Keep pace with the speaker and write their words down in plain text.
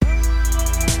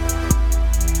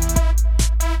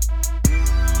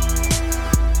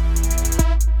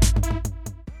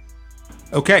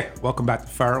Okay, welcome back to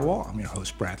Firewall. I'm your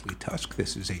host, Bradley Tusk.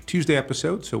 This is a Tuesday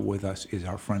episode, so with us is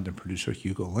our friend and producer,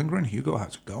 Hugo Lindgren. Hugo,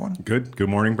 how's it going? Good. Good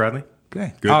morning, Bradley.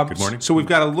 Okay. Good morning. So we've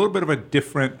got a little bit of a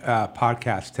different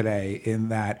podcast today in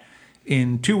that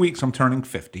in 2 weeks I'm turning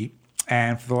 50,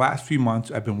 and for the last few months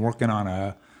I've been working on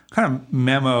a kind of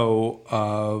memo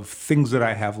of things that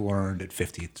I have learned at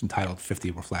 50. It's entitled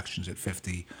 50 Reflections at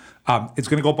 50. It's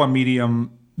going to go up on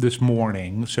Medium this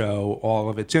morning, so all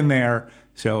of it's in there.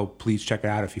 So please check it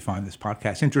out if you find this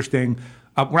podcast interesting.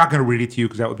 We're not going to read it to you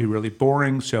because that would be really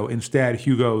boring. So instead,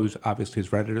 Hugo's obviously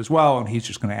has read it as well, and he's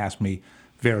just going to ask me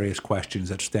various questions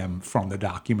that stem from the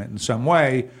document in some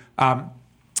way. And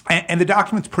the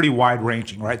document's pretty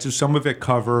wide-ranging, right? So some of it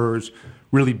covers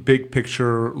really big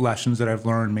picture lessons that I've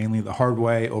learned, mainly the hard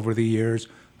way over the years.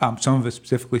 Some of it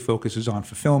specifically focuses on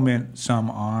fulfillment,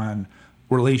 some on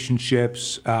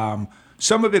relationships.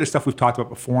 Some of it is stuff we've talked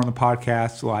about before on the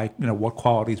podcast, like, what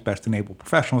qualities best enable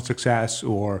professional success,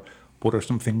 or what are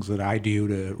some things that I do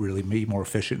to really be more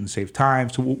efficient and save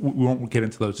time. So we won't get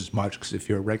into those as much because if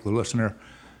you're a regular listener,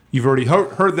 you've already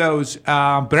heard those.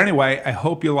 But anyway, I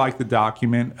hope you like the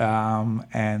document,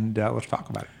 and let's talk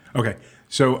about it. Okay.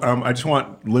 So I just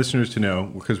want listeners to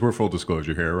know, because we're full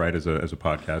disclosure here, right, as a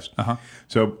podcast. Uh-huh.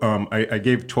 So I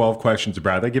gave 12 questions to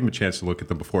Brad. I gave him a chance to look at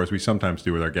them before, as we sometimes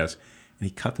do with our guests. And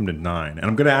he cut them to 9. And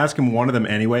I'm going to ask him one of them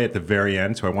anyway at the very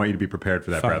end, so I want you to be prepared for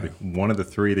that, Fine. Bradley. One of the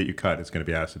 3 that you cut is going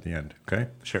to be asked at the end,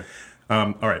 okay? Sure.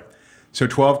 All right. So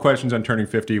 12 questions on turning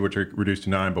 50, which are reduced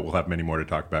to 9, but we'll have many more to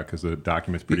talk about because the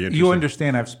document's pretty interesting. You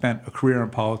understand I've spent a career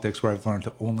in politics where I've learned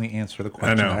to only answer the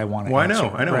question that I want to answer.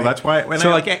 I know. Right? That's why.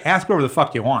 Ask whatever the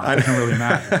fuck you want. It doesn't really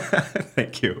matter.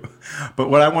 Thank you.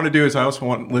 But what I want to do is I also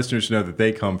want listeners to know that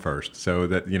they come first, so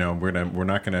that we're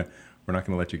not going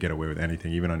to let you get away with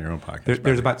anything, even on your own podcast.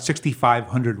 There's about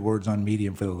 6,500 words on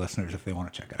Medium for the listeners if they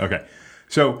want to check it out. Okay.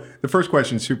 So the first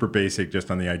question is super basic,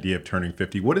 just on the idea of turning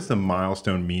 50. What does the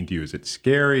milestone mean to you? Is it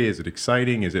scary? Is it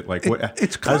exciting? Is it like what?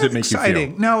 It's how does it make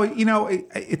exciting. you feel? No,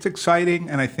 it's exciting,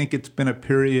 and I think it's been a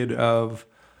period of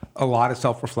a lot of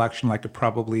self-reflection, like it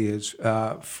probably is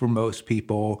for most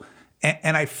people.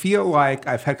 And I feel like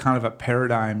I've had kind of a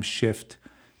paradigm shift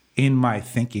in my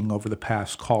thinking over the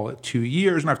past, call it 2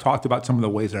 years. And I've talked about some of the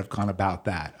ways that I've gone about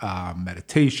that.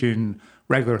 Meditation,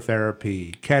 regular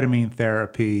therapy, ketamine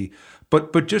therapy,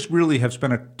 but just really have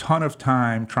spent a ton of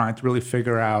time trying to really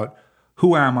figure out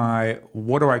who am I,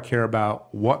 what do I care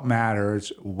about, what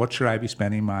matters, what should I be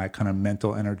spending my kind of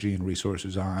mental energy and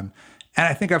resources on. And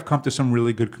I think I've come to some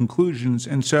really good conclusions.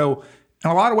 And so in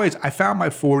a lot of ways, I found my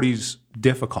 40s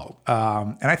difficult.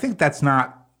 And I think that's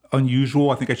not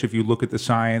unusual. I think actually, if you look at the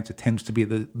science, it tends to be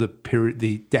the period,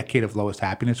 the decade of lowest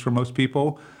happiness for most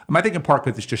people. I think in part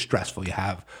because it's just stressful. You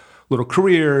have little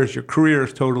careers, your career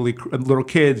is totally, little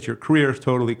kids, your career is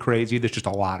totally crazy. There's just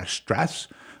a lot of stress.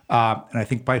 And I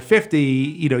think by 50,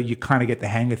 you kind of get the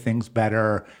hang of things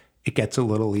better. It gets a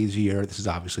little easier. This is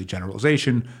obviously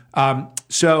generalization.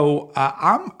 So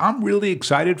I'm really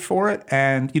excited for it.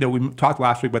 And, we talked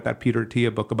last week about that Peter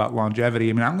Attia book about longevity.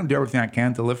 I'm going to do everything I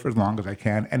can to live for as long as I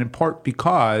can. And in part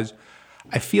because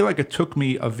I feel like it took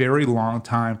me a very long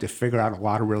time to figure out a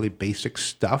lot of really basic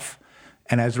stuff.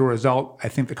 And as a result, I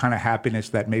think the kind of happiness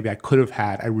that maybe I could have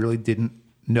had, I really didn't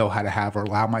know how to have or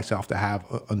allow myself to have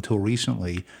until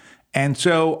recently. And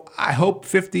so I hope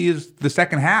 50 is the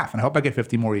second half, and I hope I get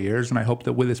 50 more years, and I hope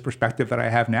that with this perspective that I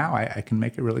have now, I can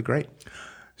make it really great.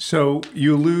 So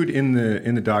you allude in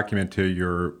the document to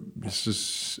your,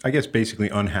 I guess, basically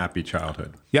unhappy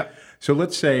childhood. Yep. So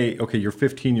let's say, okay, your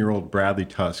 15-year-old Bradley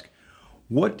Tusk,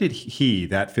 what did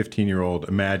that 15-year-old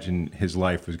imagine his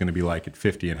life was going to be like at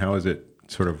 50, and how is it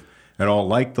sort of at all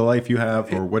like the life you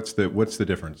have, or what's the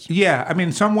difference? Yeah,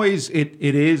 in some ways it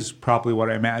is probably what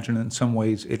I imagine. In some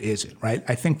ways it isn't, right?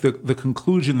 I think the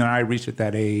conclusion that I reached at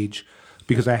that age,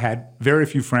 because I had very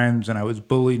few friends and I was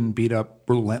bullied and beat up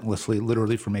relentlessly,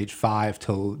 literally from age 5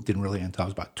 till didn't really end until I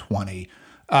was about 20,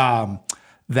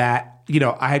 that,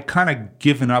 I had kind of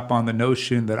given up on the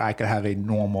notion that I could have a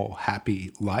normal,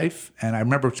 happy life. And I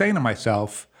remember saying to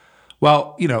myself,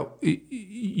 well,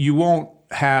 you won't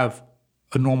have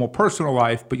a normal personal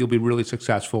life, but you'll be really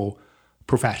successful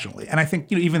professionally. And I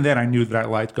think, even then I knew that I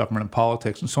liked government and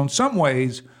politics. And so in some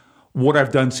ways, what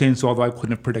I've done since, although I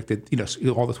couldn't have predicted,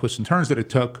 all the twists and turns that it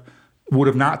took, would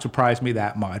have not surprised me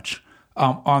that much.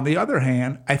 On the other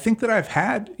hand, I think that I've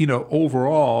had,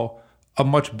 overall, a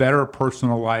much better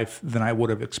personal life than I would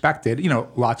have expected.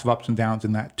 Lots of ups and downs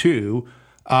in that too.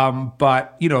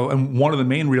 But, and one of the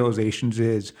main realizations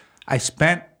is I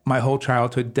spent my whole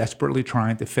childhood desperately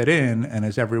trying to fit in. And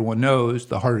as everyone knows,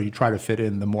 the harder you try to fit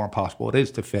in, the more impossible it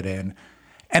is to fit in.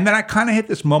 And then I kind of hit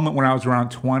this moment when I was around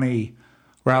 20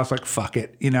 where I was like, fuck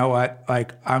it. You know what?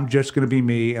 Like, I'm just going to be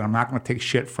me and I'm not going to take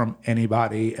shit from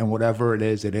anybody, and whatever it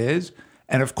is, it is.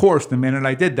 And of course, the minute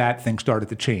I did that, things started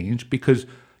to change because,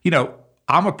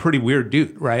 I'm a pretty weird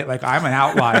dude, right? Like, I'm an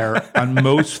outlier on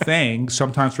most things,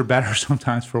 sometimes for better,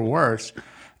 sometimes for worse.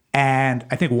 And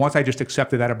I think once I just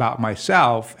accepted that about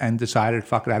myself and decided,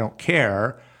 fuck it, I don't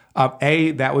care,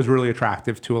 A, that was really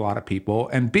attractive to a lot of people.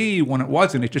 And B, when it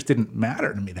wasn't, it just didn't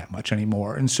matter to me that much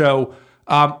anymore. And so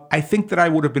I think that I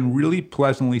would have been really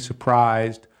pleasantly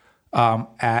surprised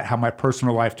at how my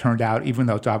personal life turned out, even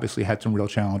though it's obviously had some real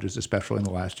challenges, especially in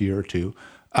the last year or two.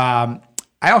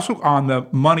 I also, on the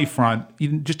money front,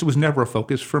 it was never a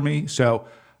focus for me. So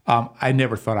I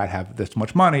never thought I'd have this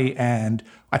much money. And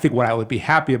I think what I would be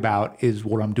happy about is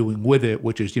what I'm doing with it,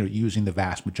 which is, using the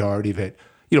vast majority of it,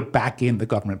 back in the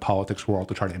government politics world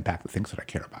to try to impact the things that I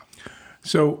care about.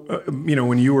 So,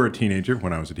 when you were a teenager,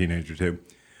 when I was a teenager too,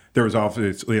 there was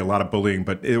obviously a lot of bullying,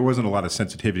 but it wasn't a lot of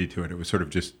sensitivity to it. It was sort of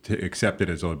just to accept it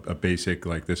as a basic,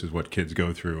 like, this is what kids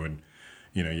go through, and,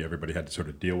 everybody had to sort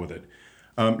of deal with it.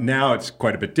 Now it's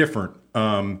quite a bit different.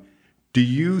 Do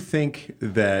you think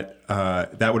that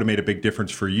that would have made a big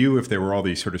difference for you if there were all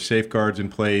these sort of safeguards in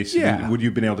place? Yeah. Would you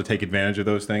have been able to take advantage of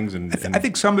those things? I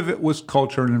think some of it was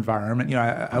culture and environment.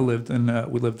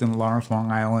 We lived in Lawrence,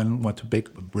 Long Island, went to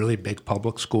really big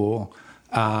public school.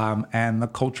 And the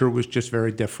culture was just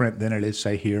very different than it is,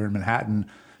 say, here in Manhattan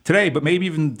today, but maybe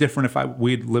even different if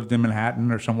we'd lived in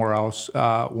Manhattan or somewhere else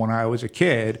when I was a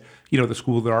kid. The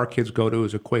school that our kids go to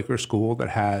is a Quaker school that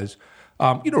has,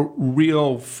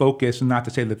 real focus, and not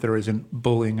to say that there isn't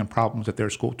bullying and problems at their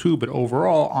school too, but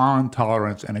overall on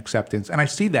tolerance and acceptance. And I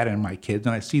see that in my kids,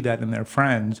 and I see that in their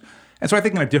friends. And so I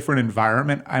think in a different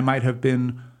environment, I might have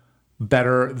been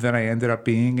better than I ended up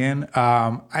being in.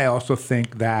 I also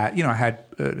think that, I had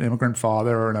an immigrant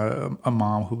father and a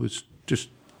mom who was just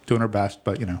doing her best,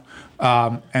 but,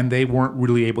 and they weren't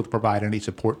really able to provide any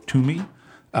support to me.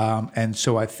 And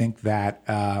so I think that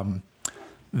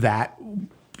that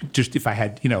just if I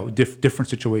had, different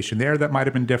situation there, that might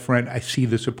have been different. I see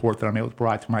the support that I'm able to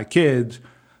provide to my kids.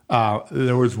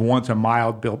 There was once a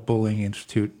mild bullying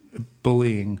incident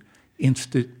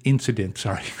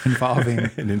involving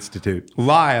an institute.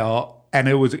 Lyle, and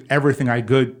it was everything I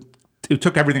could. It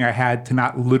took everything I had to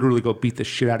not literally go beat the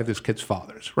shit out of this kid's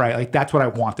fathers, right? Like, that's what I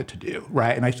wanted to do,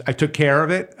 right? And I took care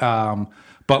of it.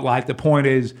 But like, the point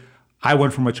is, I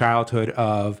went from a childhood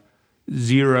of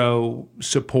zero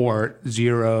support,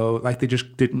 like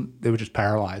they were just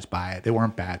paralyzed by it. They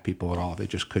weren't bad people at all. They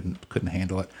just couldn't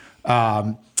handle it.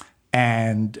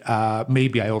 And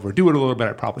maybe I overdo it a little bit.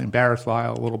 I probably embarrassed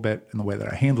Lyle a little bit in the way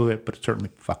that I handled it, but it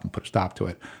certainly fucking put a stop to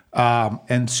it.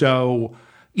 And so,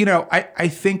 I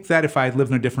think that if I had lived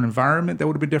in a different environment, that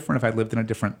would have been different. If I lived in a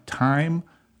different time,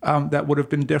 that would have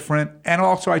been different. And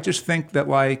also, I just think that,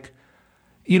 like,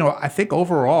 I think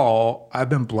overall, I've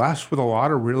been blessed with a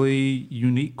lot of really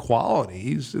unique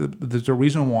qualities. There's a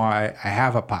reason why I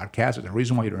have a podcast. There's a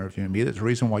reason why you're interviewing me. There's a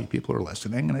reason why people are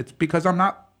listening. And it's because I'm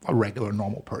not a regular,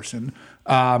 normal person.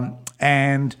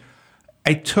 And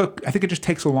I think it just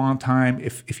takes a long time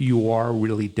if you are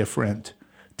really different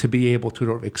to be able to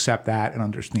sort of accept that and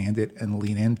understand it and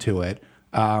lean into it.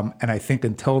 And I think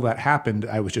until that happened,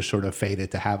 I was just sort of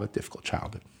fated to have a difficult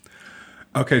childhood.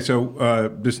 Okay, so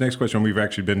this next question, we've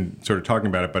actually been sort of talking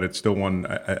about it, but it's still one,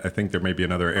 I think there may be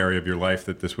another area of your life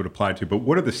that this would apply to. But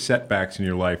what are the setbacks in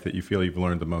your life that you feel you've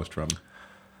learned the most from?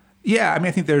 Yeah,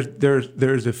 I think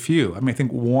there's a few. I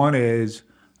think one is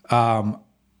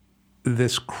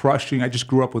this crushing, I just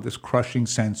grew up with this crushing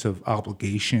sense of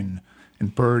obligation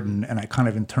and burden, and I kind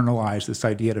of internalized this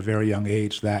idea at a very young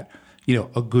age that,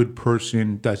 a good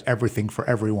person does everything for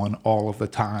everyone all of the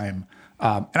time.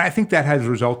 And I think that has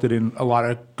resulted in a lot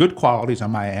of good qualities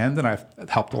on my end, and I've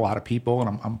helped a lot of people,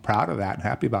 and I'm proud of that and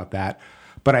happy about that.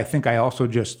 But I think I also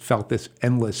just felt this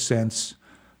endless sense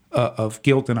of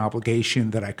guilt and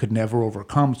obligation that I could never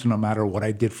overcome. So no matter what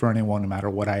I did for anyone, no matter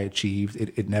what I achieved,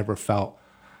 it never felt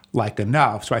like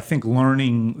enough. So I think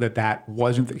learning that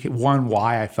wasn't, one,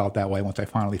 why I felt that way once I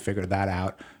finally figured that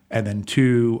out, and then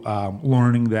two,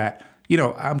 learning that,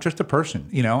 I'm just a person,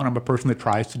 and I'm a person that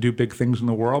tries to do big things in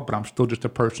the world, but I'm still just a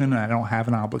person, and I don't have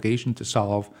an obligation to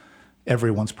solve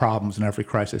everyone's problems and every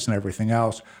crisis and everything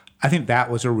else. I think that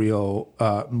was a real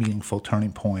meaningful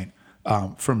turning point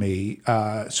for me.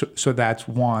 So that's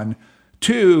one.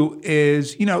 Two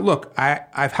is, look,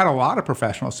 I've had a lot of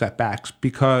professional setbacks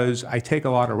because I take a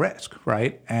lot of risk,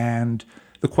 right? And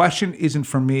the question isn't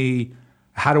for me,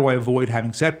 how do I avoid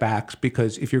having setbacks?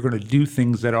 Because if you're going to do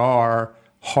things that are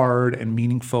hard and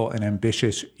meaningful and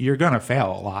ambitious, you're going to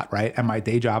fail a lot, right? And my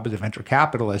day job as a venture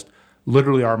capitalist,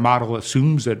 literally our model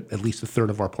assumes that at least a third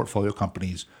of our portfolio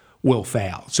companies will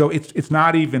fail. So it's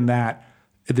not even that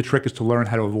the trick is to learn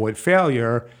how to avoid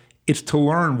failure. It's to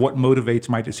learn what motivates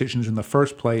my decisions in the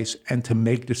first place and to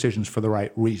make decisions for the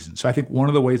right reasons. So I think one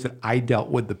of the ways that I dealt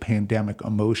with the pandemic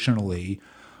emotionally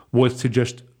was to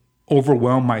just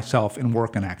overwhelm myself in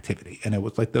work and activity. And it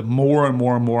was like the more and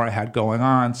more and more I had going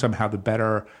on, somehow the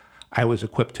better I was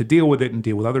equipped to deal with it and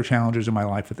deal with other challenges in my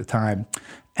life at the time.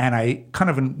 And I kind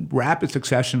of in rapid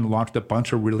succession launched a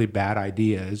bunch of really bad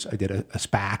ideas. I did a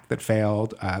SPAC that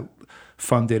failed,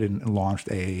 funded and launched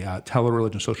a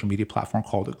tele-religion social media platform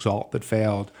called Exalt that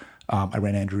failed. I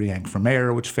ran Andrew Yang for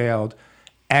mayor, which failed.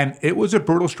 And it was a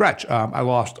brutal stretch. I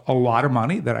lost a lot of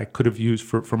money that I could have used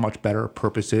for much better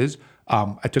purposes.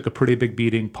 I took a pretty big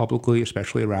beating publicly,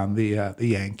 especially around the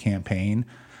Yang campaign.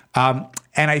 And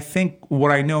I think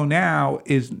what I know now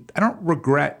is I don't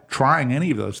regret trying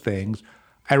any of those things.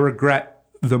 I regret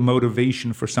the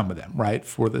motivation for some of them, right?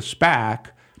 For the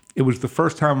SPAC, it was the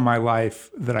first time in my life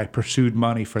that I pursued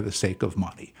money for the sake of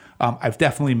money. I've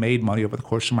definitely made money over the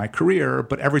course of my career,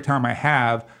 but every time I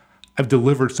have, I've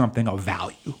delivered something of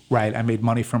value, right? I made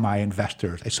money for my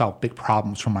investors. I solved big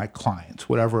problems for my clients,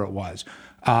 whatever it was.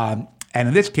 And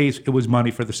in this case, it was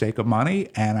money for the sake of money,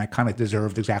 and I kind of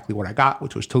deserved exactly what I got,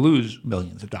 which was to lose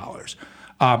millions of dollars.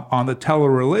 On the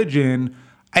tele-religion,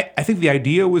 I think the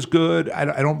idea was good.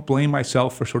 I don't blame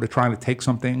myself for sort of trying to take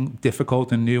something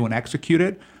difficult and new and execute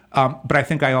it. But I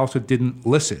think I also didn't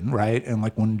listen, right? And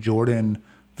like when Jordan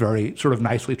very sort of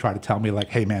nicely tried to tell me like,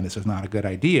 hey man, this is not a good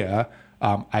idea,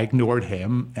 I ignored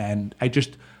him. And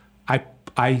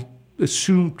I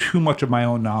assume too much of my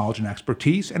own knowledge and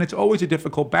expertise. And it's always a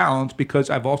difficult balance because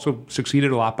I've also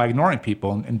succeeded a lot by ignoring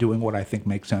people and doing what I think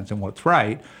makes sense and what's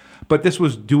right. But this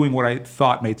was doing what I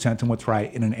thought made sense and what's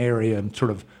right in an area and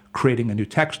sort of creating a new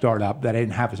tech startup that I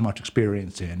didn't have as much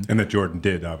experience in. And that Jordan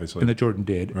did, obviously. And that Jordan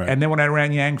did. Right. And then when I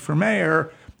ran Yang for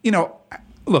mayor,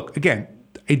 look, again,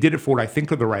 I did it for what I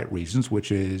think are the right reasons,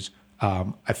 which is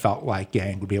I felt like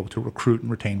Yang would be able to recruit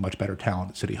and retain much better talent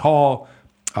at City Hall.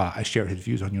 I shared his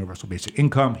views on universal basic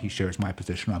income. He shares my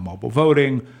position on mobile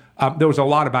voting. There was a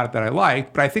lot about it that I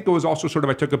liked, but I think it was also sort of,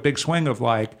 I took a big swing of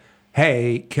like,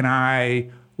 hey, can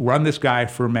I run this guy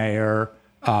for mayor,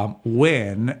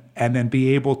 win, and then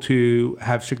be able to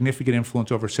have significant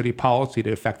influence over city policy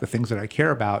to affect the things that I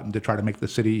care about and to try to make the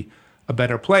city a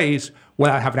better place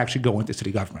without having to actually go into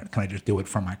city government? Can I just do it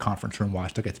from my conference room while I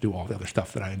still get to do all the other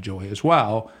stuff that I enjoy as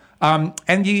well?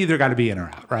 And you either got to be in or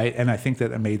out, right? And I think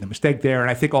that I made the mistake there. And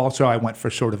I think also I went for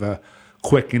sort of a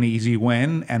quick and easy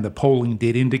win, and the polling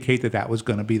did indicate that that was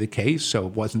going to be the case. So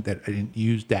it wasn't that I didn't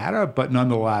use data, but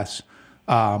nonetheless,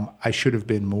 I should have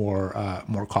been more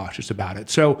cautious about it.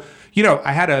 So,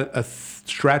 I had a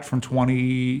stretch from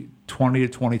 2020 to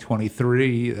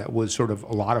 2023 that was sort of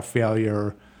a lot of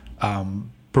failure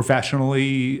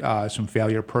professionally, some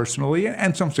failure personally,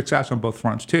 and some success on both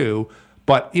fronts too.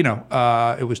 But, it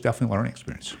was definitely a learning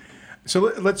experience.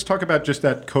 So let's talk about just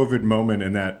that COVID moment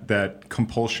and that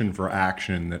compulsion for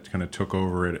action that kind of took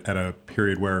over at a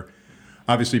period where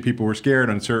obviously people were scared,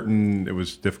 uncertain. It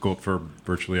was difficult for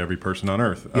virtually every person on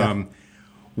earth. Yeah.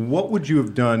 What would you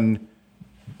have done,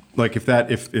 like if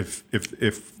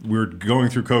we're going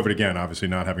through COVID again, obviously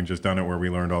not having just done it where we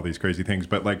learned all these crazy things,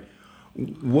 but like,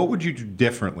 what would you do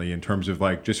differently in terms of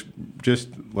like just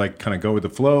like kind of go with the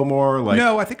flow more? Like,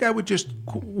 no, I think I would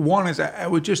I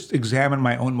would just examine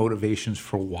my own motivations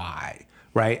for why,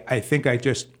 right? I think I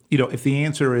just, if the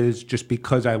answer is just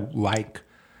because I like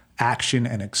action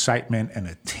and excitement and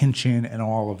attention and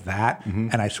all of that,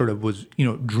 and I sort of was,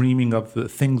 dreaming of the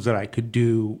things that I could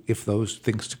do if those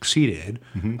things succeeded,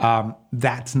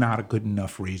 that's not a good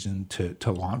enough reason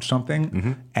to launch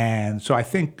something. And so I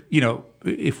think,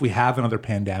 if we have another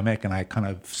pandemic, and I kind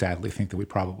of sadly think that we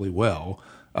probably will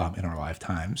in our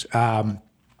lifetimes,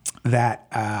 that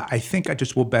I think I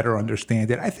just will better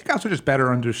understand it. I think I also just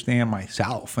better understand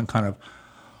myself and kind of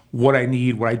what I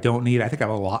need, what I don't need. I think I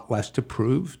have a lot less to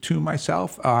prove to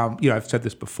myself. I've said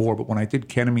this before, but when I did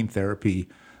ketamine therapy,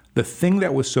 the thing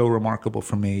that was so remarkable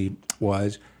for me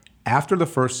was after the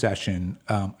first session,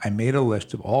 I made a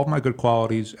list of all of my good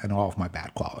qualities and all of my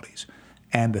bad qualities.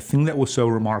 And the thing that was so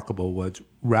remarkable was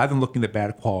rather than looking at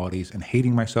bad qualities and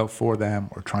hating myself for them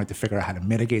or trying to figure out how to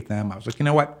mitigate them, I was like, you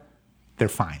know what? They're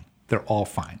fine. They're all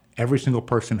fine. Every single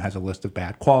person has a list of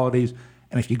bad qualities.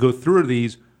 And if you go through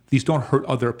these don't hurt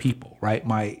other people, right?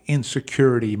 My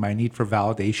insecurity, my need for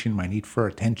validation, my need for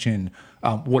attention,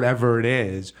 whatever it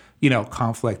is,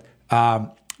 conflict.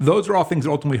 Those are all things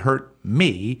that ultimately hurt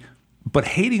me. But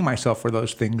hating myself for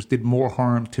those things did more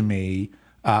harm to me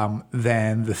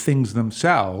than the things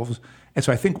themselves. And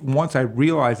so I think once I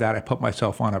realized that, I put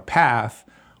myself on a path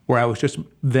where I was just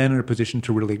then in a position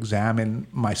to really examine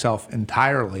myself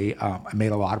entirely. I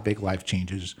made a lot of big life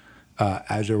changes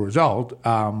as a result.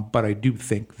 But I do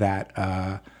think that,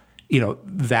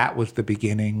 that was the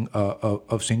beginning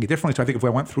of seeing it differently. So I think if I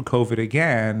went through COVID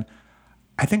again,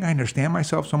 I think I understand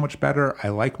myself so much better. I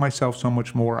like myself so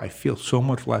much more. I feel so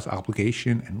much less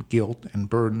obligation and guilt and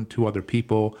burden to other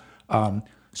people.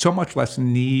 So much less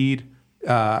need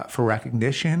for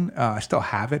recognition. I still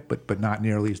have it, but not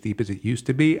nearly as deep as it used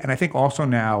to be. And I think also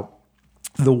now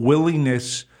the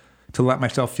willingness to let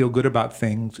myself feel good about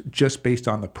things just based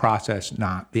on the process,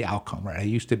 not the outcome, right? I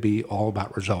used to be all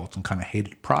about results and kind of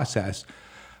hated the process.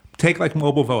 Take like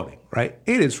mobile voting, right?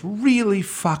 It is really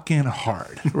fucking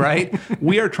hard, right?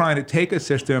 We are trying to take a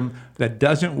system that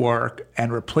doesn't work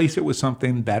and replace it with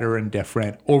something better and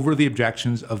different over the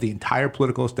objections of the entire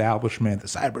political establishment, the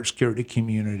cybersecurity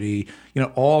community,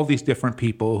 all these different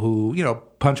people who,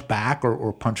 punch back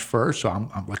or punch first. So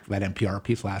I'm like that NPR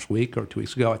piece last week or 2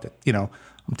 weeks ago,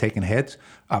 I'm taking hits.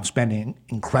 I'm spending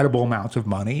incredible amounts of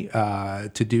money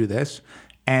to do this.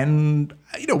 And,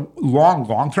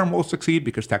 long term we'll succeed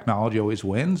because technology always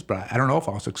wins, but I don't know if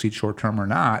I'll succeed short term or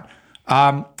not.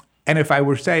 And if I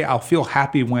were to say I'll feel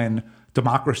happy when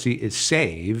democracy is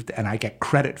saved and I get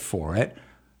credit for it,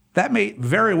 that may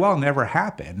very well never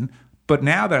happen. But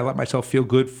now that I let myself feel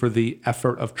good for the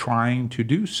effort of trying to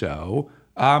do so,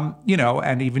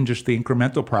 and even just the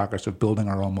incremental progress of building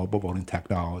our own mobile voting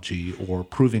technology or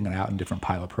proving it out in different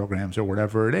pilot programs or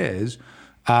whatever it is,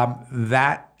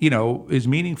 that, is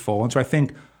meaningful. And so I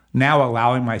think now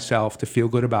allowing myself to feel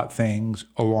good about things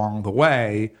along the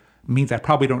way means I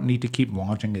probably don't need to keep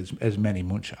launching as many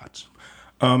moonshots.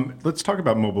 Let's talk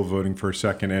about mobile voting for a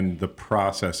second and the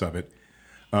process of it.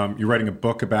 You're writing a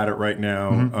book about it right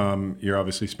now. Mm-hmm. You're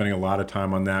obviously spending a lot of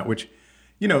time on that, which,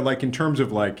 like in terms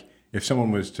of like if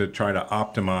someone was to try to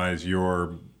optimize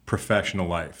your professional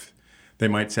life, they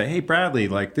might say, hey, Bradley,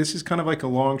 like this is kind of like a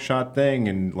long shot thing.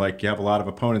 And like you have a lot of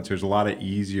opponents. There's a lot of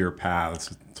easier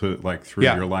paths to like through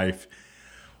your life.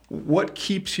 What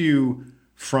keeps you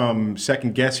from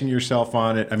second guessing yourself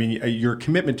on it? I mean, your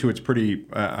commitment to it's pretty,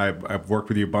 I've worked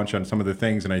with you a bunch on some of the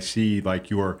things and I see like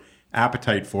your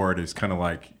appetite for it is kind of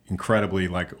like incredibly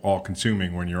like all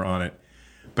consuming when you're on it.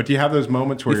 But do you have those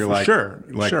moments where you're like, sure,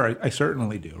 I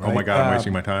certainly do. Right? Oh my God, I'm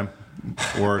wasting my time.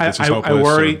 Or this is hopeless.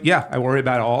 I worry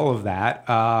about all of that.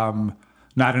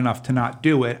 Not enough to not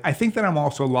do it. I think that I'm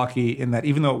also lucky in that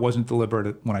even though it wasn't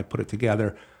deliberate when I put it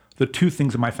together, the two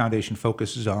things that my foundation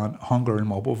focuses on, hunger and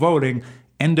mobile voting,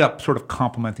 end up sort of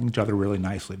complementing each other really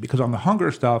nicely. Because on the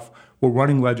hunger stuff, we're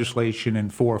running legislation in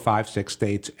 4 or 5, 6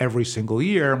 states every single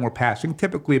year, and we're passing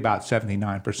typically about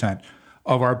 79%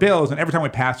 of our bills. And every time we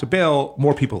pass a bill,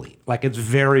 more people eat. Like it's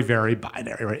very, very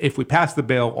binary, right? If we pass the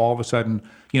bill, all of a sudden,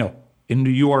 in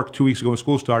New York, 2 weeks ago when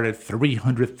school started,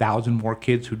 300,000 more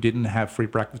kids who didn't have free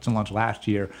breakfast and lunch last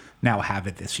year now have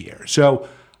it this year. So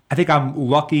I think I'm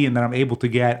lucky in that I'm able to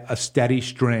get a steady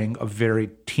string of very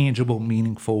tangible,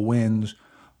 meaningful wins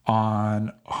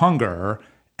on hunger.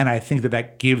 And I think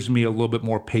that gives me a little bit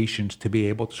more patience to be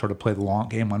able to sort of play the long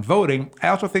game on voting. I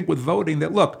also think with voting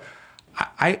that, look,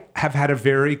 I have had a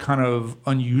very kind of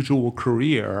unusual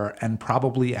career and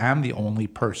probably am the only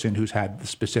person who's had the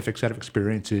specific set of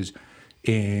experiences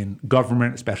in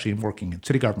government, especially in working in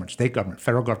city government, state government,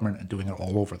 federal government, and doing it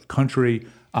all over the country,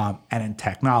 and in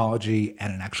technology,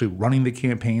 and in actually running the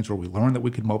campaigns where we learned that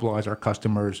we could mobilize our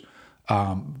customers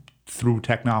through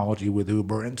technology with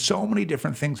Uber. And so many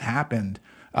different things happened,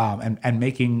 and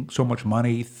making so much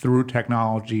money through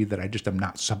technology that I just am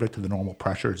not subject to the normal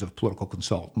pressures of political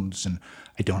consultants, and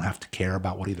I don't have to care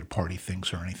about what either party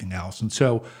thinks or anything else. And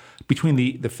so between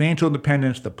the financial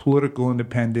independence, the political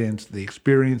independence, the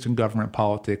experience in government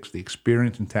politics, the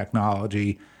experience in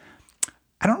technology,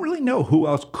 I don't really know who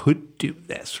else could do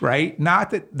this, right? Not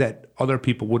that other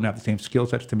people wouldn't have the same skill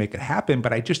sets to make it happen,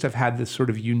 but I just have had this sort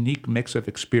of unique mix of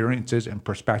experiences and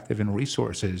perspective and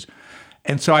resources.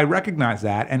 And so I recognize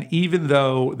that. And even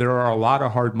though there are a lot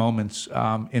of hard moments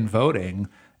in voting,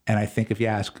 and I think if you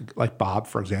ask like Bob,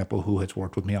 for example, who has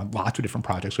worked with me on lots of different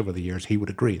projects over the years, he would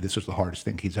agree this is the hardest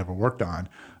thing he's ever worked on.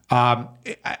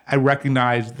 I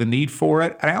recognize the need for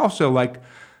it. And I also like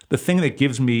the thing that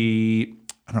gives me,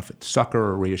 I don't know if it's succor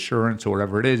or reassurance or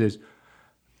whatever it is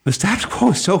the status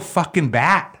quo is so fucking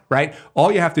bad, right?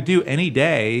 All you have to do any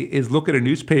day is look at a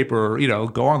newspaper or,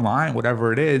 go online,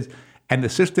 whatever it is, and the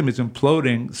system is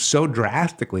imploding so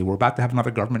drastically, we're about to have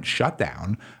another government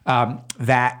shutdown,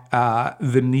 that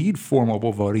the need for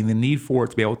mobile voting, the need for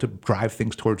it to be able to drive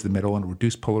things towards the middle and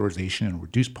reduce polarization and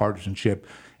reduce partisanship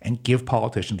and give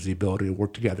politicians the ability to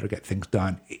work together to get things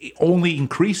done, it only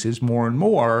increases more and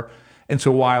more. And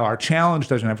so while our challenge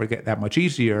doesn't ever get that much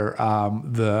easier,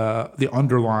 the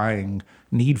underlying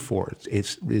need for it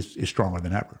is stronger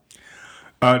than ever.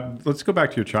 Let's go back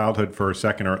to your childhood for a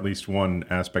second, or at least one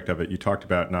aspect of it. You talked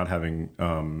about not having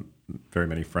very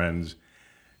many friends.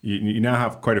 You now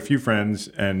have quite a few friends,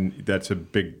 and that's a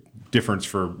big difference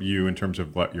for you in terms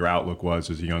of what your outlook was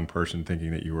as a young person,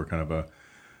 thinking that you were kind of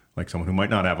like someone who might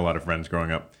not have a lot of friends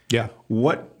growing up. Yeah.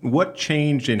 What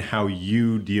changed in how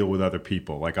you deal with other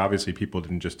people? Like, obviously, people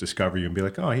didn't just discover you and be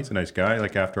like, oh, he's a nice guy,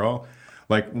 like, after all.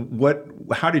 Like,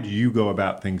 how did you go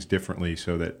about things differently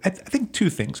so that... I think two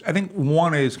things. I think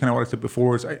one is kind of what I said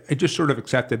before is I just sort of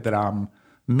accepted that I'm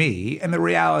me. And the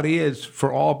reality is,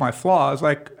 for all of my flaws,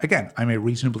 like, again, I'm a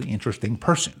reasonably interesting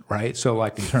person, right? So,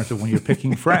 like, in terms of when you're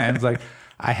picking friends, like,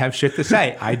 I have shit to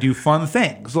say. I do fun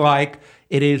things. Like,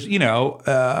 it is,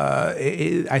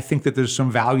 I think that there's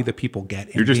some value that people get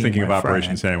in You're just being thinking of my Operation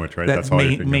friend. Sandwich, right? That's all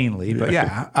you're thinking. Mainly, but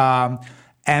yeah.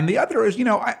 And the other is,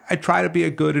 I try to be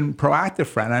a good and proactive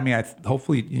friend. I mean,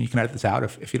 hopefully you can edit this out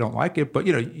if you don't like it. But,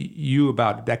 you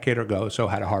about a decade ago or so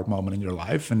had a hard moment in your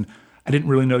life. And I didn't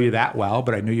really know you that well,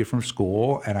 but I knew you from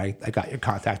school. And I got your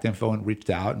contact info and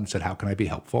reached out and said, how can I be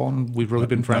helpful? And we've really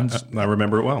been friends. I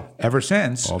remember it well. Ever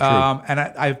since. All true. And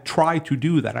I've tried to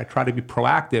do that. I try to be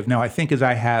proactive. Now, I think as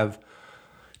I have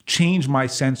changed my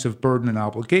sense of burden and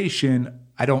obligation,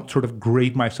 I don't sort of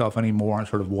grade myself anymore on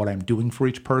sort of what I'm doing for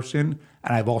each person.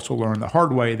 And I've also learned the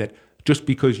hard way that just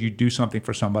because you do something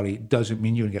for somebody doesn't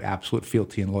mean you're going to get absolute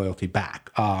fealty and loyalty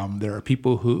back. There are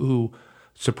people who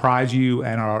surprise you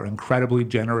and are incredibly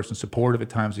generous and supportive at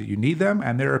times that you need them.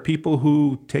 And there are people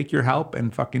who take your help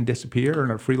and fucking disappear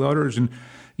and are freeloaders. And,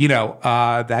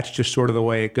 that's just sort of the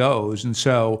way it goes. And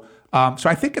so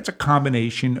I think it's a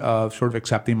combination of sort of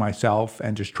accepting myself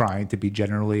and just trying to be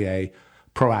generally a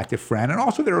proactive friend. And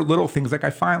also there are little things like I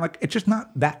find like it's just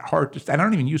not that hard. I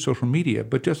don't even use social media,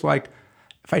 but just like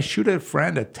if I shoot a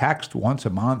friend a text once a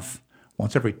month,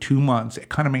 once every 2 months, it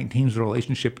kind of maintains the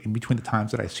relationship in between the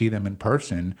times that I see them in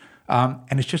person.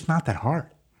 And it's just not that hard.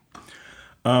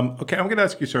 Okay, I'm going to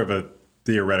ask you sort of a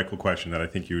theoretical question that I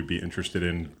think you would be interested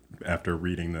in after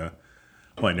reading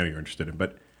I know you're interested in,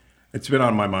 but it's been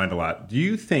on my mind a lot. Do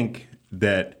you think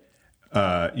that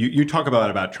you talk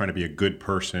about trying to be a good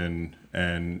person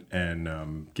and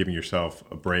giving yourself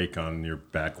a break on your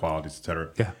bad qualities, et cetera.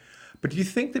 Yeah. But do you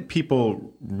think that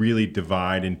people really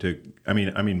divide into, I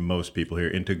mean, most people here,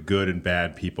 into good and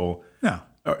bad people? No.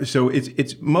 So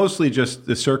it's mostly just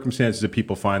the circumstances that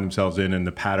people find themselves in and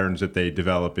the patterns that they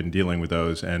develop in dealing with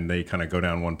those, and they kind of go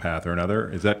down one path or another.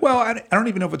 Is that? Well, I don't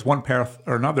even know if it's one path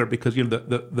or another, because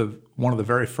the one of the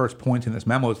very first points in this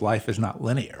memo is life is not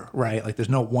linear, right? Like there's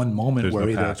no one moment where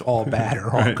either it's all bad or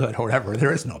all good or whatever.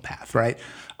 There is no path, right?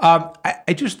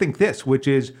 I just think this, which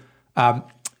is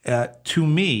to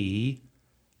me,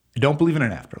 I don't believe in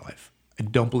an afterlife. I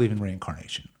don't believe in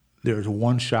reincarnation. There's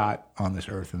one shot on this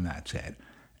earth and that's it.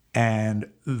 And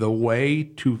the way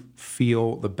to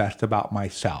feel the best about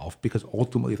myself, because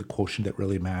ultimately the quotient that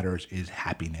really matters is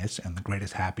happiness, and the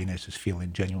greatest happiness is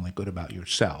feeling genuinely good about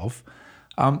yourself,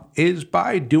 is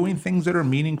by doing things that are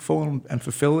meaningful and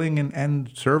fulfilling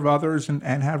and serve others and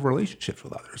have relationships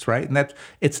with others, right? And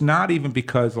it's not even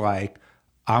because like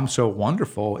I'm so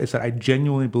wonderful, it's that I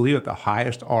genuinely believe that the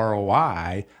highest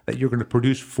ROI that you're going to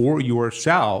produce for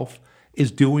yourself is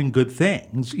doing good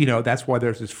things. You know, that's why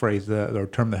there's this phrase, the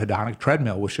term, the hedonic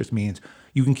treadmill, which just means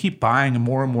you can keep buying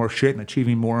more and more shit and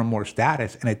achieving more and more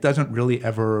status, and it doesn't really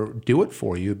ever do it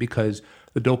for you because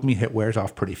the dopamine hit wears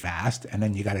off pretty fast, and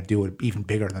then you got to do it even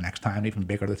bigger the next time, even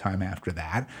bigger the time after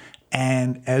that.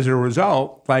 And as a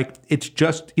result, like, it's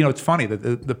just, you know, it's funny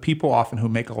that the people often who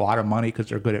make a lot of money because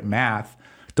they're good at math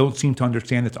don't seem to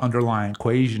understand its underlying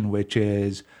equation, which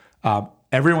is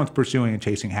everyone's pursuing and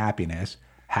chasing happiness.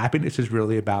 Happiness is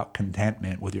really about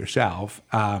contentment with yourself,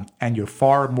 and you're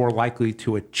far more likely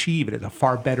to achieve it as a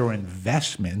far better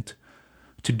investment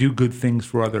to do good things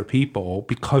for other people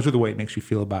because of the way it makes you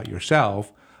feel about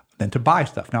yourself than to buy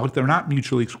stuff. Now, they're not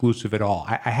mutually exclusive at all.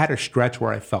 I had a stretch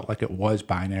where I felt like it was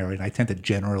binary, and I tend to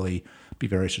generally be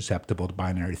very susceptible to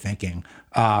binary thinking,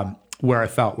 where I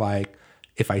felt like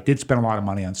if I did spend a lot of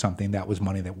money on something, that was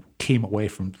money that came away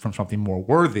from something more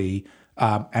worthy,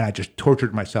 and I just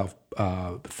tortured myself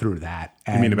through that.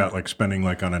 And you mean about like spending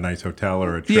like on a nice hotel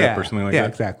or a trip or something like that? Yeah,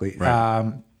 exactly.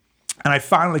 Right. And I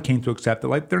finally came to accept that,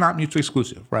 like, they're not mutually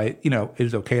exclusive, right? You know, it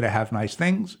is okay to have nice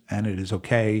things, and it is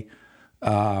okay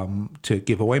to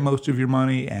give away most of your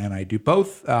money, and I do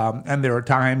both. And there are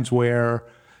times where,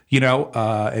 you know,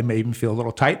 it may even feel a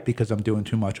little tight because I'm doing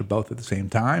too much of both at the same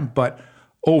time. But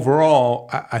overall,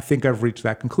 I think I've reached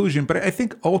that conclusion. But I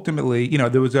think ultimately, you know,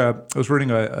 I was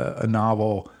reading a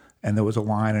novel, and there was a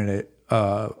line in it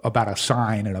about a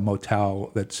sign at a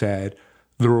motel that said,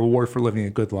 "The reward for living a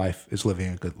good life is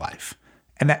living a good life."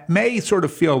 And that may sort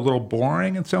of feel a little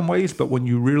boring in some ways, but when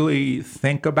you really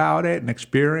think about it and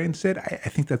experience it, I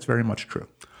think that's very much true.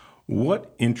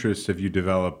 What interests have you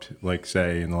developed, like,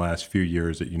 say, in the last few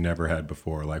years that you never had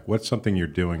before? Like, what's something you're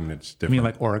doing that's I different? mean,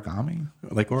 like origami?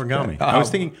 Like origami. I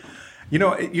was thinking, you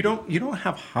know, you don't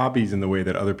have hobbies in the way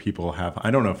that other people have.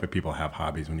 I don't know if people have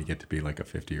hobbies when you get to be like a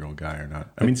 50-year-old guy or not.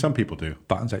 I mean, some people do.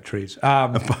 Bonsai trees.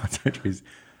 Bonsai trees.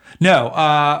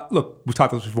 No, look, we've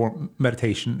talked about this before.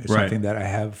 Meditation is Right. something that I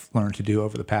have learned to do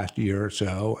over the past year or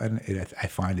so, and I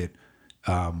find it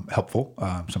helpful.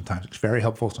 Sometimes it's very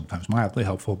helpful, sometimes mildly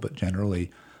helpful, but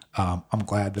generally I'm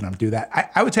glad that I'm doing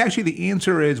that. I would say actually the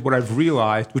answer is what I've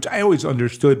realized, which I always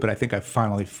understood, but I think I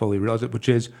finally fully realized it, which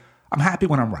is I'm happy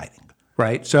when I'm writing,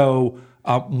 right? So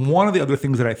one of the other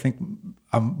things that I think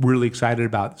I'm really excited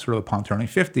about sort of upon turning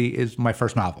 50 is my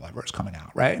first novel ever is coming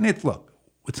out, right? And it's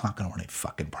not going to win any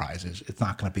fucking prizes. It's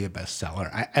not going to be a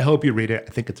bestseller. I hope you read it.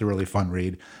 I think it's a really fun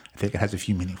read. I think it has a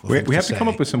few meaningful things We have to say. come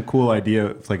up with some cool idea.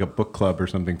 It's like a book club or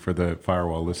something for the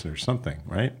Firewall listeners, something,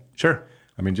 right? Sure.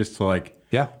 I mean, just to like,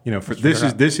 Yeah. you know,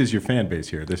 this is your fan base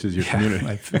here. This is your community.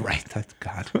 Right. That's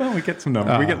God. Well, we get some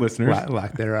numbers. We get listeners.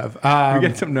 Lack thereof. We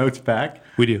get some notes back.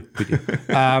 We do.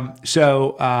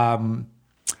 So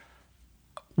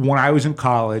when I was in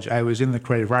college, I was in the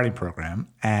creative writing program,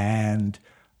 and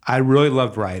I really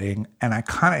loved writing. And I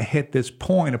kind of hit this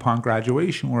point upon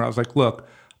graduation where I was like, look,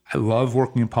 I love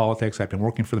working in politics. I've been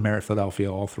working for the mayor of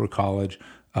Philadelphia all through college.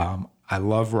 I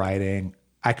love writing.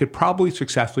 I could probably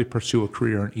successfully pursue a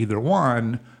career in either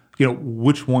one. You know,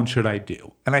 which one should I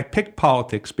do? And I picked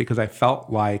politics because I felt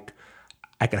like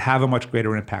I could have a much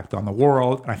greater impact on the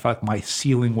world. And I felt like my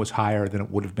ceiling was higher than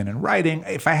it would have been in writing.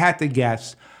 If I had to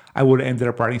guess, I would have ended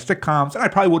up writing sitcoms, and I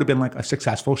probably would have been like a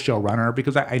successful showrunner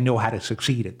because I know how to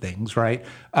succeed at things, right?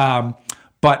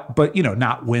 But you know,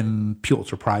 not win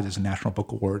Pulitzer Prizes and National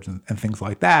Book Awards and things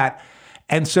like that.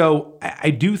 And so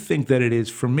I do think that it is,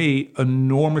 for me,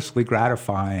 enormously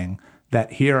gratifying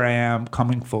that here I am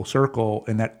coming full circle,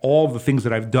 and that all the things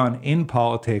that I've done in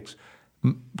politics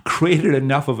created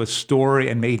enough of a story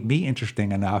and made me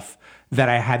interesting enough that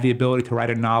I had the ability to write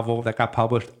a novel that got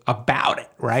published about it,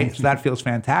 right? So that feels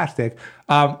fantastic.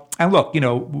 And look, you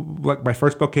know, like my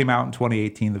first book came out in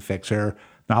 2018, The Fixer.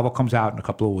 Novel comes out in a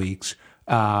couple of weeks.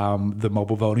 The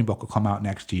mobile voting book will come out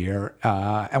next year.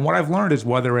 And what I've learned is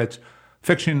whether it's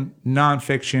fiction,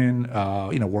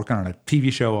 nonfiction, you know, working on a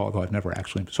TV show, although I've never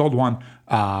actually sold one,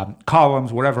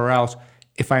 columns, whatever else,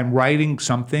 if I'm writing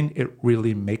something, it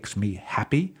really makes me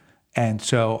happy. And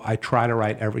so I try to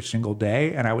write every single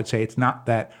day. And I would say it's not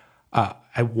that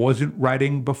I wasn't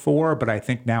writing before, but I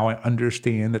think now I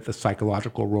understand that the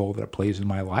psychological role that it plays in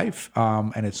my life.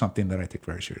 And it's something that I take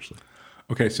very seriously.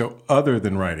 Okay, so other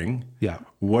than writing, Yeah.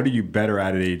 what are you better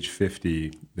at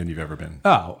 50 than you've ever been?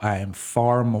 Oh, I am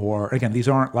far more, again, these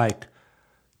aren't like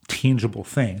tangible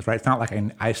things, right? It's not like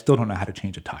I still don't know how to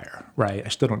change a tire, right? I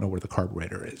still don't know where the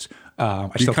carburetor is. Do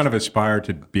you kind of aspire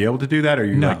to be able to do that, or are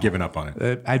you like giving up on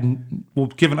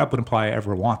it? Giving up would imply I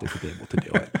ever wanted to be able to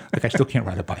do it. Like I still can't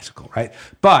ride a bicycle, right?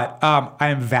 But I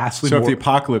am vastly So more... if the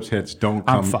apocalypse hits, don't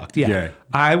come... I'm fucked, yeah.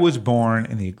 I was born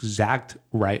in the exact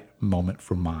right moment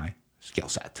for my skill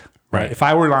set, right? If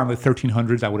I were around the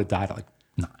 1300s, I would have died at like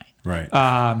 9. Right.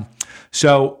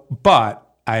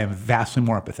 But I am vastly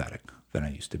more empathetic than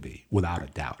I used to be, without a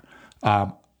doubt.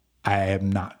 I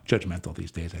am not judgmental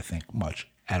these days, I think, much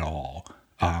at all.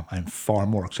 I'm far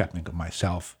more accepting of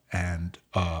myself and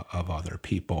of other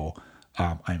people.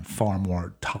 I'm far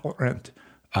more tolerant.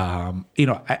 You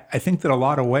know, I think that a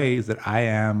lot of ways that I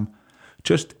am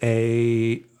just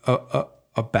a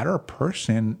better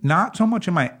person, not so much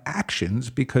in my actions,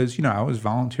 because, you know, I was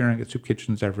volunteering at soup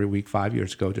kitchens every week 5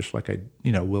 years ago, just like I,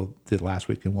 you know, did last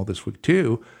week and will this week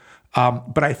too.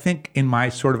 But I think in my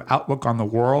sort of outlook on the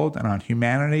world and on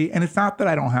humanity, and it's not that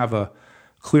I don't have a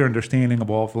clear understanding of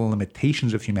all of the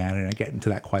limitations of humanity, and I get into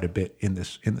that quite a bit in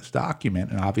this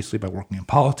document. And obviously, by working in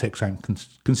politics, I'm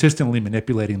consistently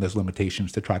manipulating those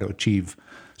limitations to try to achieve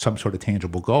some sort of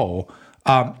tangible goal.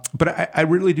 But I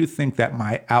really do think that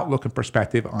my outlook and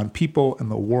perspective on people and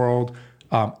the world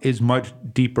is much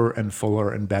deeper and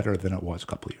fuller and better than it was a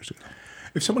couple of years ago.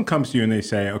 If someone comes to you and they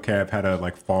say, okay, I've had a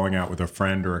like falling out with a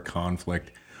friend or a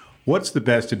conflict, what's the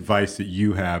best advice that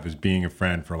you have as being a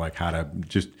friend for like how to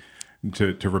just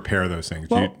to repair those things?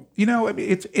 Well, I mean,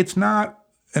 it's not,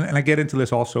 and I get into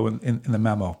this also in the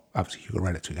memo. Obviously, you can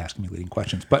write it, so you're asking me leading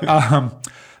questions.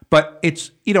 But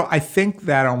it's, I think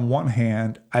that on one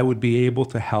hand, I would be able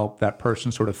to help that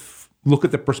person sort of look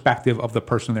at the perspective of the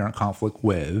person they're in conflict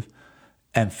with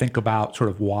and think about sort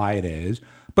of why it is.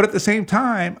 But at the same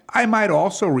time, I might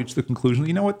also reach the conclusion,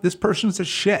 you know what, this person's a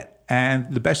shit.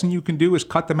 And the best thing you can do is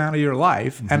cut them out of your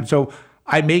life. Mm-hmm. And so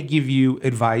I may give you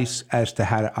advice as to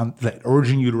how to,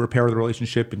 urging you to repair the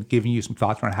relationship and giving you some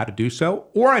thoughts around how to do so.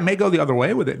 Or I may go the other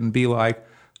way with it and be like,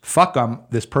 fuck them.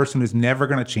 This person is never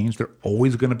going to change. They're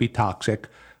always going to be toxic.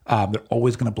 They're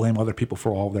always going to blame other people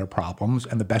for all of their problems.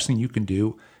 And the best thing you can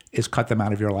do is cut them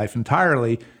out of your life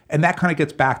entirely. And that kind of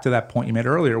gets back to that point you made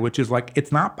earlier, which is like, it's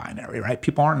not binary, right?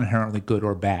 People aren't inherently good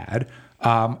or bad.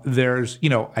 There's,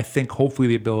 I think hopefully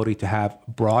the ability to have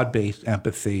broad-based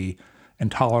empathy and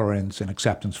tolerance and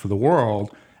acceptance for the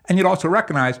world. And you'd also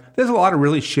recognize there's a lot of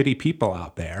really shitty people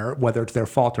out there, whether it's their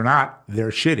fault or not, they're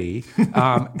shitty.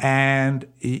 And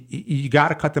you got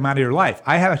to cut them out of your life.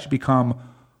 I have actually become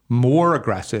more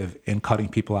aggressive in cutting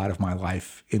people out of my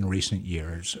life in recent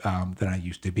years than I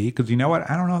used to be, because you know what?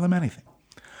 I don't know them anything.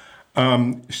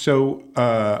 So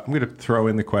I'm going to throw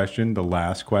in the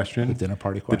last question. The dinner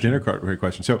party question. The dinner party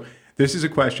question. So this is a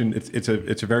question, it's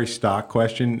a very stock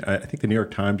question. I think the New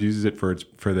York Times uses it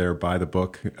for their by the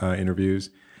book interviews.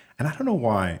 And I don't know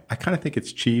why. I kind of think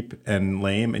it's cheap and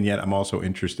lame, and yet I'm also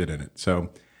interested in it. So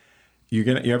you're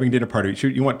having a dinner party.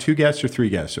 You want 2 guests or 3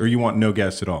 guests, or you want no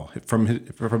guests at all? From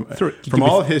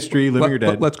all of history, living or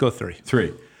dead. Let's go 3.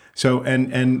 3. So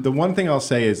and the one thing I'll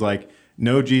say is like,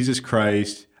 no Jesus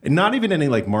Christ, and not even any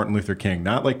like Martin Luther King.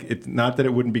 Not that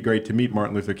it wouldn't be great to meet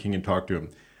Martin Luther King and talk to him,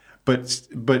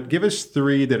 but give us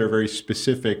 3 that are very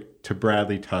specific to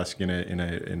Bradley Tusk. I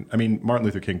mean, Martin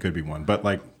Luther King could be one, but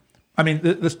like. I mean,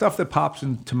 the stuff that pops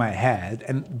into my head,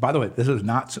 and by the way, this is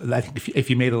not, I think if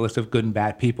you made a list of good and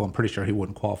bad people, I'm pretty sure he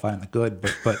wouldn't qualify in the good,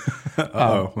 but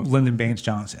Lyndon Baines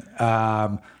Johnson.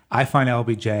 I find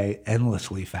LBJ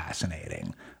endlessly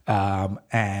fascinating.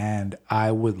 And I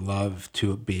would love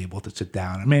to be able to sit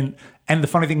down. I mean, and the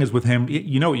funny thing is with him,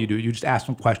 you know what you do, you just ask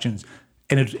him questions,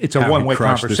 and it's a one-way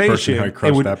conversation.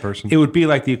 It would be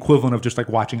like the equivalent of just like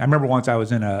watching. I remember once I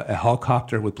was in a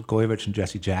helicopter with Blagojevich and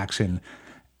Jesse Jackson,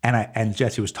 and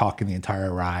Jesse was talking the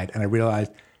entire ride, and I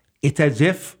realized it's as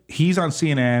if he's on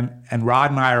CNN and Rod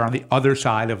and I are on the other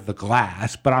side of the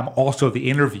glass, but I'm also the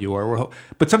interviewer.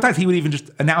 But sometimes he would even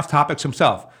just announce topics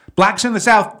himself. Blacks in the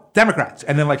South, Democrats,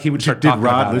 and then like he would start talking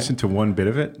about it. Did Rod listen to one bit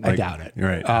of it? I doubt it.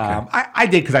 Right. Okay. I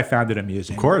did because I found it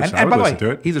amusing. Of course, and by the way, to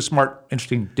it. He's a smart,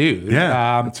 interesting dude.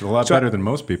 Yeah, it's a lot better than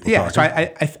most people. Yeah,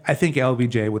 talking. So I think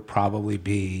LBJ would probably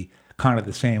be kind of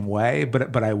the same way,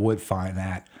 but I would find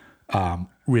that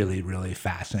really, really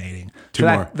fascinating. Two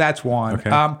more. That's one. Okay.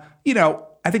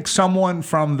 I think someone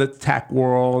from the tech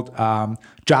world,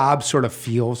 Jobs sort of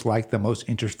feels like the most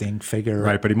interesting figure.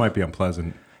 Right, but he might be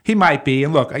unpleasant. He might be.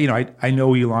 And look, I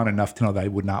know Elon enough to know that I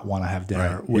would not want to have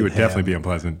dinner with him. He would definitely be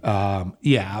unpleasant.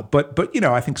 Yeah, but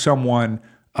I think someone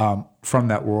from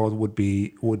that world would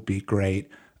be great.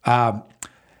 But I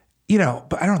don't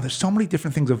know. There's so many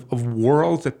different things of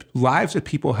worlds, lives that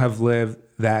people have lived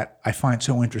that I find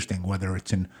so interesting, whether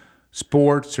it's in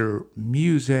sports or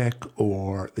music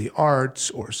or the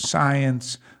arts or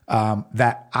science,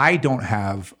 that I don't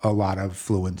have a lot of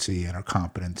fluency in or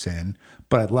competence in,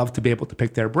 but I'd love to be able to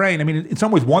pick their brain. I mean, in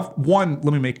some ways, one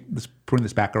let me bring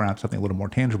this back around to something a little more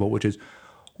tangible, which is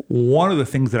one of the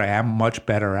things that I am much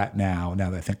better at now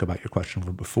that I think about your question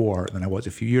from before than I was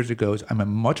a few years ago, is I'm a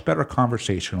much better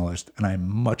conversationalist and I'm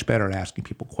much better at asking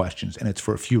people questions. And it's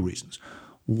for a few reasons.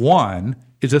 One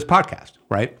is this podcast,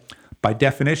 right? By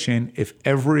definition, if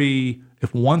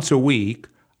once a week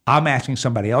I'm asking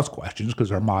somebody else questions,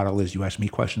 because our model is you ask me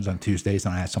questions on Tuesdays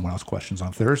and I ask someone else questions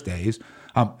on Thursdays,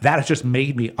 that has just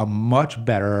made me a much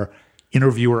better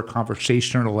interviewer,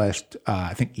 conversationalist,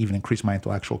 I think even increased my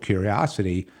intellectual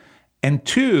curiosity. And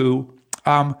 2,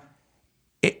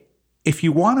 if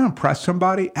you want to impress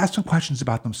somebody, ask them questions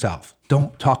about themselves.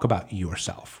 Don't talk about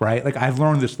yourself, right? Like I've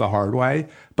learned this the hard way,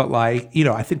 but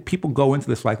I think people go into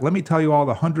this like, let me tell you all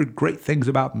the 100 great things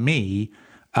about me.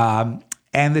 And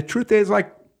the truth is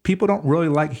people don't really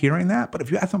like hearing that, but if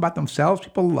you ask them about themselves,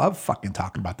 people love fucking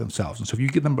talking about themselves. And so if you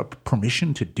give them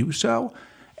permission to do so.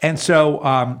 And so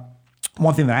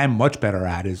one thing that I am much better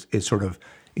at is sort of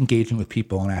engaging with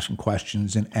people and asking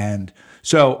questions. And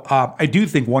so I do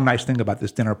think one nice thing about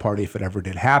this dinner party, if it ever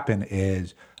did happen,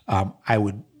 is I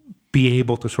would be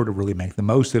able to sort of really make the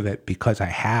most of it because I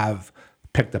have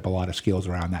picked up a lot of skills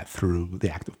around that through the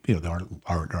act of, the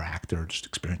art or act or just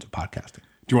experience of podcasting.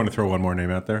 Do you want to throw one more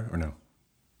name out there or no?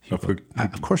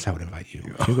 Of course I would invite you.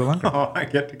 Hugo Lundgren. Oh, I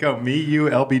get to go. Me, you,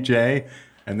 LBJ,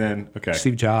 and then, okay.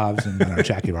 Steve Jobs and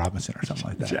Jackie Robinson or something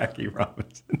like that. Jackie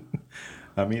Robinson.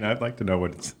 I mean, I'd like to know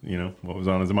what was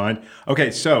on his mind.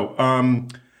 Okay, so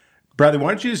Bradley,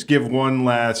 why don't you just give one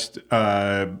last sort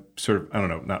of, I don't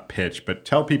know, not pitch, but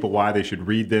tell people why they should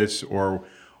read this, or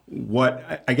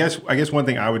what. I guess one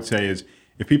thing I would say is,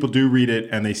 if people do read it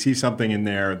and they see something in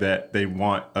there that they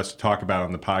want us to talk about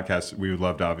on the podcast, we would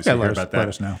love to obviously hear about that. Let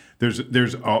us know.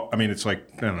 It's like,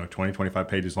 I don't know, 20, 25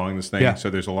 pages long, this thing. Yeah.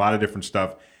 So there's a lot of different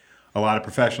stuff, a lot of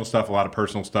professional stuff, a lot of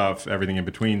personal stuff, everything in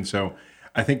between. So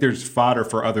I think there's fodder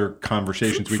for other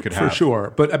conversations we could have. For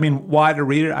sure. But I mean, why to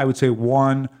read it? I would say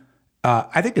one,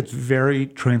 I think it's very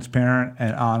transparent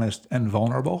and honest and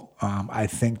vulnerable. I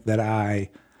think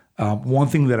that one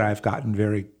thing that I've gotten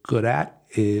very good at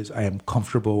is I am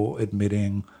comfortable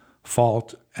admitting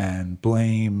fault and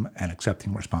blame and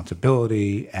accepting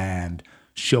responsibility and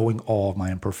showing all of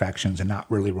my imperfections and not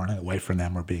really running away from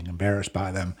them or being embarrassed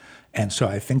by them. And so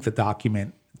I think the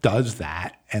document does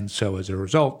that. And so as a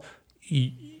result,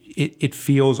 it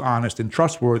feels honest and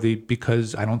trustworthy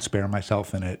because I don't spare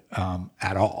myself in it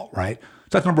at all, right? So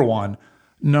that's number one.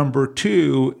 Number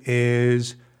two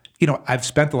is, I've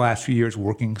spent the last few years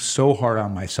working so hard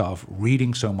on myself,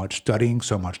 reading so much, studying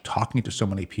so much, talking to so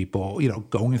many people,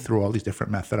 going through all these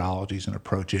different methodologies and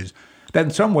approaches, that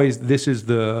in some ways this is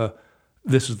the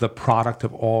product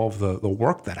of all of the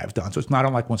work that I've done. So it's not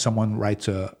unlike when someone writes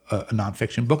a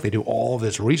nonfiction book, they do all of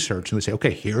this research and they say,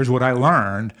 okay, here's what I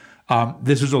learned.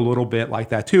 This is a little bit like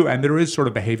that too. And there is sort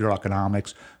of behavioral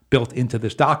economics built into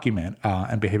this document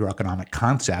and behavioral economic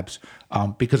concepts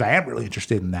because I am really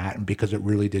interested in that and because it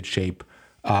really did shape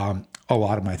a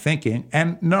lot of my thinking.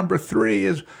 And number three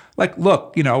is like,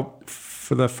 look,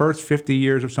 for the first 50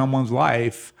 years of someone's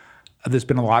life, there's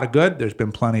been a lot of good. There's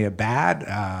been plenty of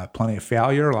bad, plenty of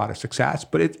failure, a lot of success,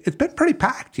 but it's been pretty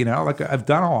packed, like I've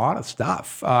done a lot of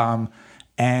stuff.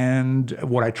 And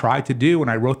what I tried to do,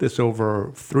 and I wrote this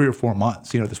over 3 or 4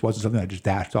 months, this wasn't something I just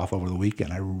dashed off over the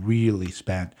weekend. I really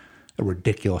spent a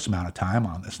ridiculous amount of time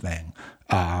on this thing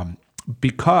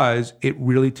because it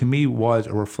really, to me, was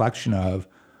a reflection of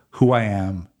who I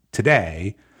am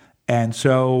today. And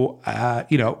so,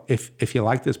 if you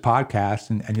like this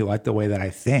podcast and you like the way that I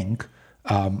think,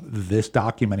 this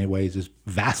document, in many ways, is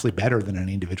vastly better than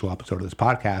any individual episode of this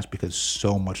podcast because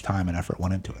so much time and effort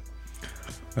went into it.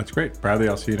 That's great. Bradley,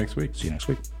 I'll see you next week. See you next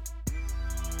week.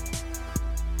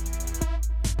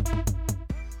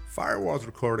 Firewall is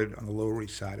recorded on the Lower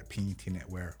East Side of PNT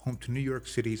Netwear, home to New York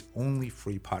City's only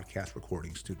free podcast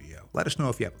recording studio. Let us know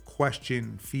if you have a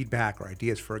question, feedback, or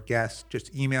ideas for a guest.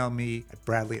 Just email me at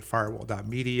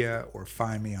bradley@firewall.media or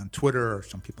find me on Twitter, or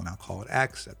some people now call it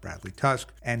X, at Bradley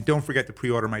Tusk. And don't forget to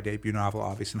pre-order my debut novel,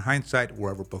 Obvious in Hindsight,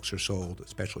 wherever books are sold,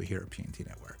 especially here at PNT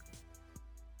Netwear.